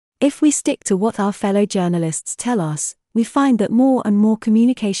If we stick to what our fellow journalists tell us, we find that more and more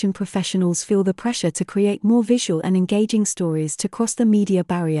communication professionals feel the pressure to create more visual and engaging stories to cross the media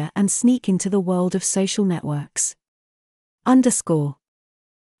barrier and sneak into the world of social networks.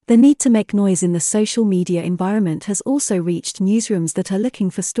 The need to make noise in the social media environment has also reached newsrooms that are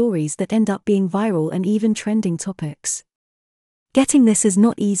looking for stories that end up being viral and even trending topics. Getting this is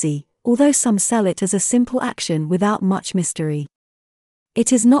not easy, although some sell it as a simple action without much mystery.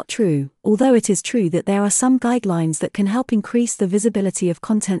 It is not true, although it is true that there are some guidelines that can help increase the visibility of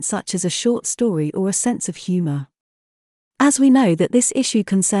content such as a short story or a sense of humor. As we know that this issue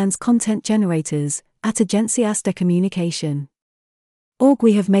concerns content generators, at Agencias de Comunicación.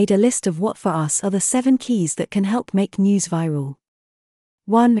 We have made a list of what for us are the 7 keys that can help make news viral.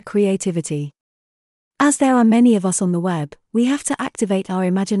 1. Creativity. As there are many of us on the web, we have to activate our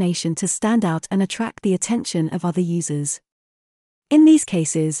imagination to stand out and attract the attention of other users. In these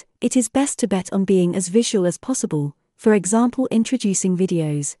cases, it is best to bet on being as visual as possible, for example introducing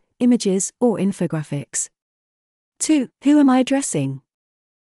videos, images, or infographics. 2. Who am I addressing?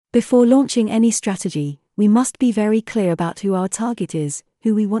 Before launching any strategy, we must be very clear about who our target is,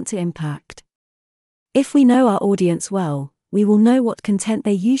 who we want to impact. If we know our audience well, we will know what content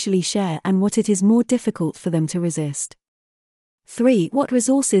they usually share and what it is more difficult for them to resist. 3. What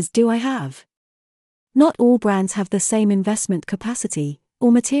resources do I have? Not all brands have the same investment capacity,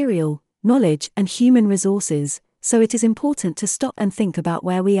 or material, knowledge, and human resources, so it is important to stop and think about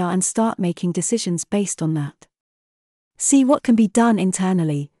where we are and start making decisions based on that. See what can be done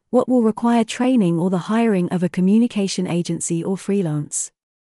internally, what will require training or the hiring of a communication agency or freelance.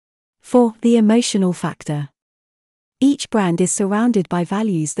 4. The emotional factor. Each brand is surrounded by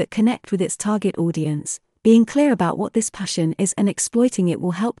values that connect with its target audience. Being clear about what this passion is and exploiting it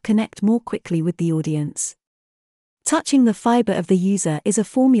will help connect more quickly with the audience. Touching the fiber of the user is a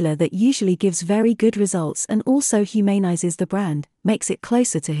formula that usually gives very good results and also humanizes the brand, makes it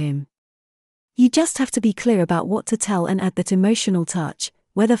closer to him. You just have to be clear about what to tell and add that emotional touch,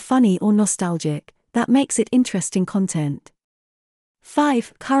 whether funny or nostalgic, that makes it interesting content.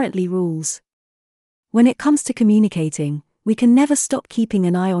 5. Currently rules. When it comes to communicating, we can never stop keeping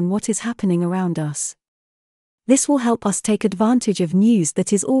an eye on what is happening around us. This will help us take advantage of news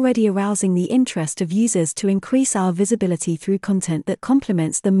that is already arousing the interest of users to increase our visibility through content that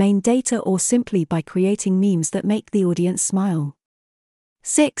complements the main data or simply by creating memes that make the audience smile.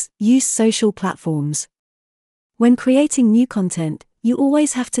 6. Use social platforms. When creating new content, you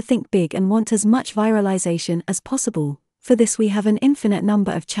always have to think big and want as much viralization as possible. For this we have an infinite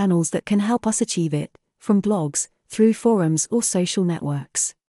number of channels that can help us achieve it, from blogs, through forums or social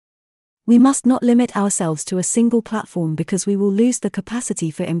networks. We must not limit ourselves to a single platform because we will lose the capacity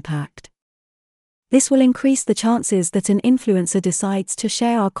for impact. This will increase the chances that an influencer decides to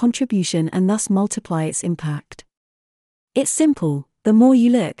share our contribution and thus multiply its impact. It's simple, the more you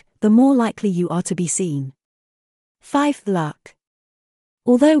look, the more likely you are to be seen. 5. Luck.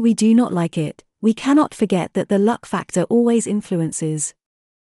 Although we do not like it, we cannot forget that the luck factor always influences.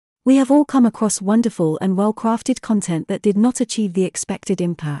 We have all come across wonderful and well-crafted content that did not achieve the expected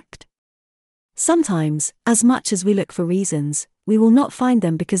impact. Sometimes, as much as we look for reasons, we will not find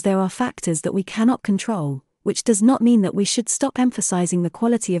them because there are factors that we cannot control, which does not mean that we should stop emphasizing the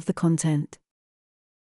quality of the content.